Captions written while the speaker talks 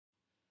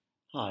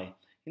Hi,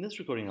 in this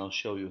recording I'll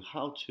show you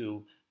how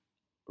to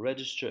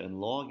register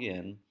and log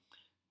in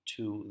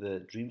to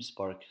the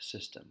DreamSpark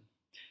system.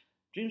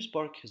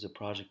 DreamSpark is a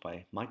project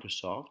by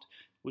Microsoft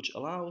which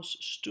allows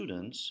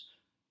students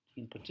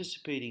in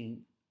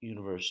participating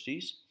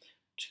universities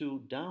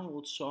to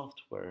download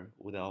software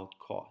without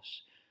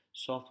cost,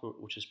 software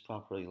which is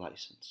properly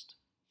licensed.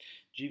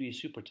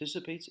 GVSU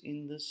participates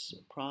in this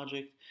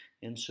project,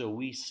 and so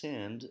we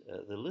send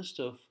the list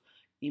of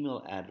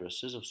email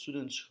addresses of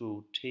students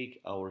who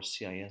take our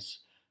CIS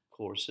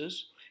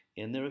courses,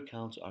 and their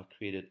accounts are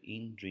created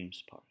in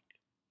DreamSpark.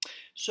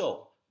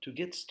 So, to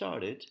get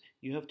started,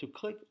 you have to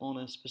click on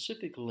a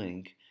specific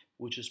link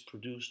which is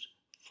produced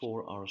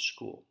for our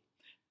school.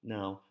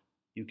 Now,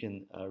 you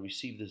can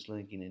receive this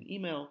link in an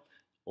email,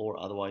 or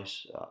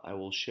otherwise I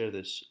will share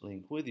this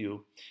link with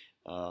you.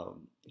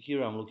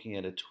 Here I'm looking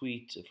at a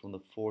tweet from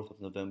the 4th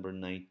of November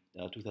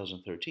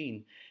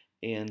 2013,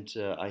 and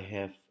I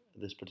have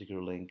this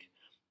particular link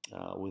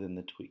within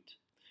the tweet.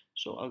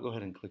 So I'll go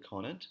ahead and click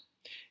on it.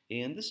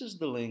 And this is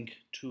the link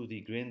to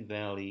the Grand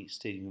Valley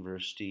State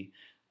University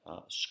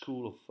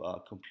School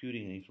of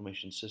Computing and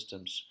Information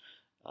Systems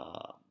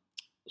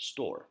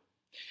store.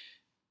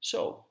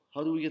 So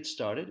how do we get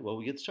started? Well,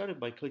 we get started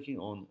by clicking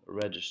on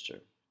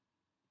Register.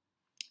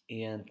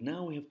 And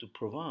now we have to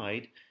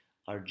provide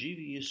our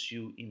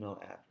GVSU email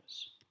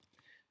address.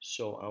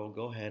 So I will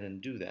go ahead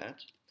and do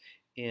that.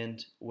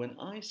 And when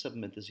I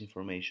submit this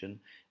information,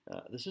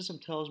 the system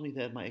tells me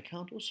that my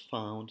account was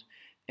found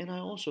and I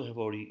also have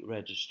already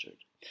registered.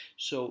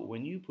 So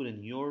when you put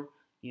in your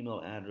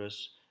email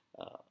address,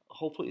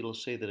 hopefully it'll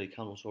say that the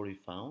account was already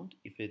found.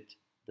 If it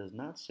does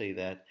not say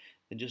that,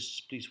 then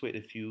just please wait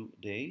a few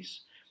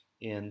days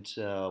and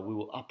we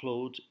will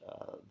upload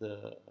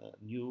the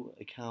new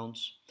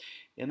accounts,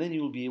 and then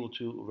you will be able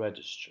to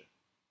register.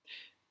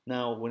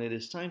 Now, when it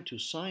is time to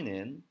sign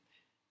in,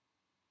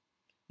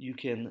 you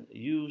can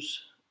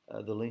use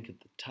the link at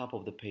the top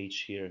of the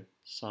page here,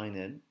 sign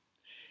in.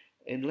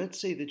 And let's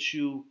say that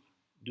you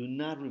do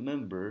not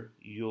remember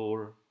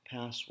your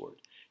password.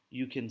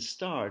 You can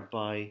start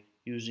by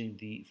using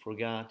the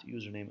forgot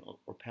username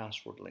or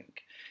password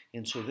link.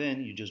 And so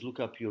then you just look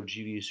up your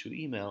GVSU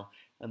email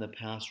and the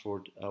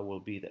password will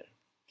be there.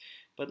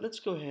 But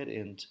let's go ahead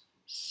and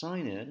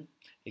sign in.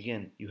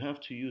 Again, you have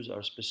to use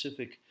our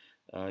specific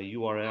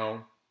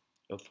URL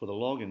for the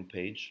login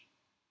page.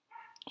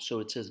 So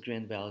it says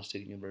Grand Valley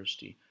State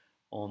University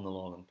on the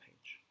login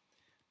page.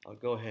 I'll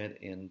go ahead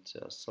and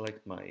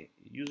select my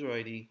user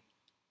ID,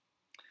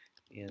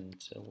 and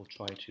we'll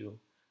try to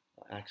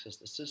access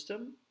the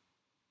system.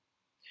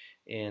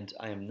 And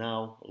I am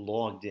now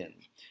logged in.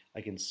 I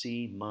can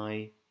see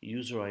my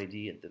user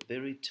ID at the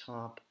very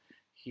top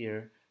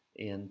here,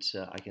 and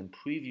I can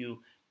preview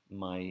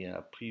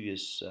my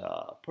previous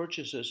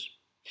purchases.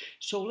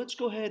 So let's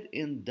go ahead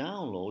and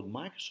download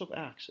Microsoft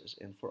Access,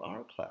 and for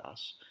our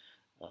class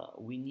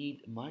we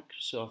need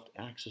Microsoft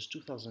Access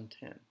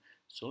 2010.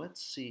 So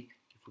let's see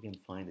if we can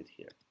find it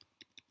here.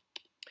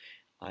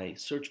 I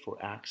search for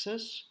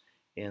Access,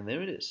 and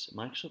there it is,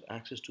 Microsoft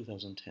Access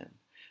 2010.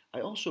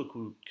 I also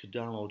could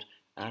download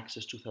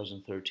Access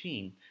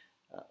 2013,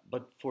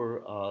 but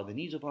for the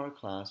needs of our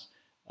class,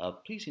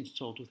 please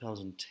install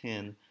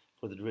 2010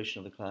 for the duration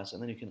of the class,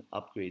 and then you can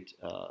upgrade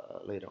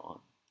later on.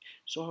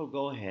 So I'll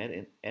go ahead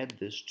and add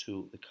this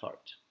to the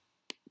cart.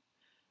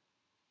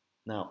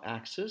 Now,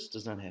 Access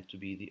does not have to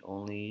be the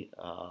only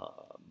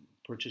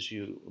purchase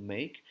you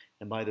make.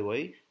 And by the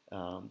way,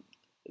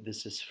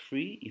 this is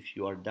free if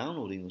you are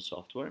downloading the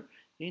software.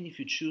 And if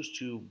you choose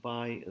to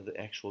buy the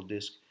actual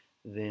disk,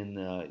 then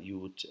you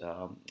would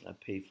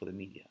pay for the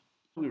media.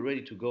 We're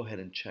ready to go ahead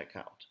and check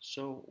out.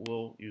 So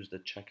we'll use the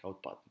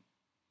checkout button.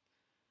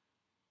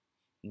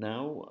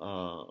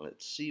 Now,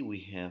 let's see,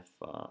 we have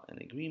an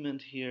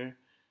agreement here.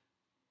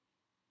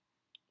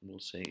 We'll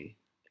say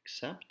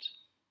accept.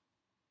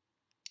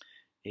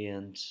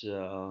 And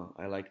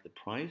I like the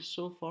price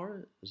so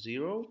far,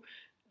 0.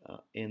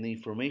 And the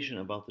information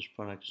about this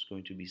product is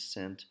going to be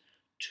sent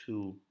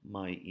to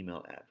my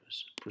email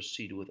address.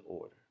 Proceed with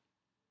order.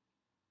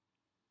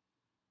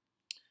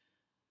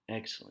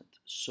 Excellent.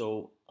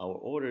 So our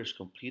order is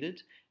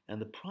completed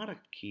and the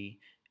product key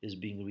is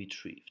being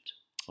retrieved.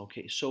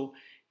 Okay, so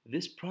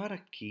this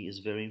product key is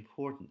very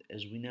important.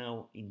 As we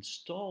now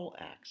install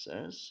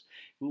Access,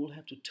 we will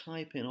have to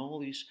type in all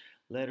these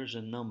letters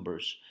and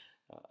numbers.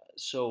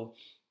 So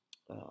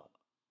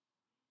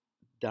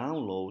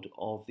download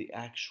of the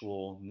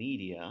actual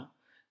media,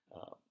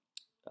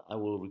 I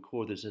will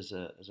record this as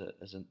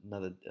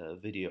another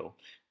video.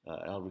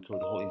 I'll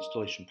record the whole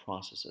installation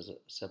process as a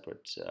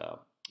separate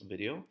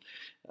video.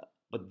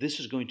 But this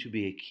is going to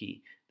be a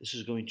key. This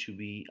is going to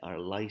be our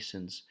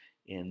license,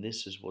 and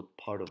this is what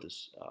part of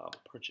this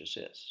purchase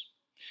is.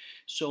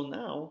 So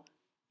now,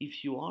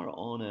 if you are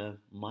on a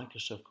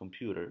Microsoft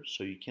computer,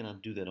 so you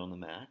cannot do that on the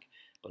Mac,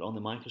 but on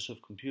the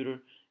Microsoft computer,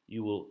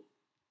 you will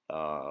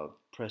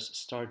press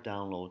Start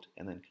Download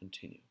and then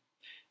Continue.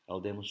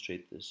 I'll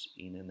demonstrate this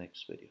in the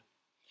next video.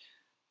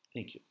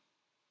 Thank you.